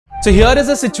So here is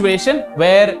a situation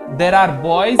where there are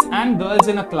boys and girls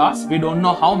in a class. We don't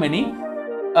know how many.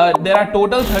 There are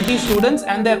total 30 students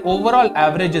and their overall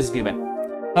average is given.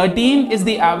 13 is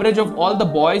the average of all the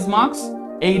boys' marks.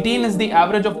 18 is the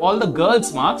average of all the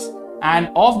girls' marks.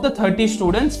 And of the 30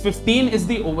 students, 15 is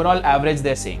the overall average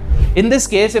they're saying. In this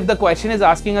case, if the question is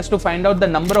asking us to find out the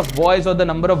number of boys or the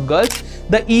number of girls,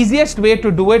 the easiest way to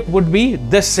do it would be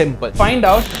this simple. Find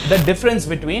out the difference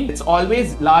between, it's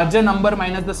always larger number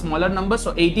minus the smaller number.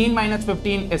 So 18 minus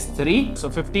 15 is 3. So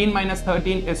 15 minus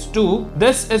 13 is 2.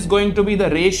 This is going to be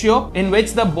the ratio in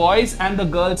which the boys and the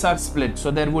girls are split. So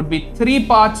there would be 3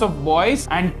 parts of boys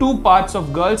and 2 parts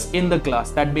of girls in the class.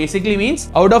 That basically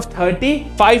means out of 30,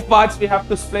 5 parts we have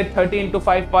to split 30 into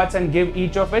 5 parts and give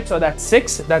each of it. So that's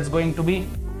 6. That's going to be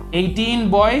 18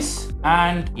 boys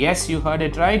and, yes, you heard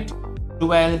it right,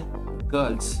 12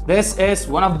 girls. This is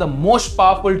one of the most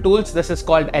powerful tools. This is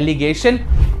called alligation.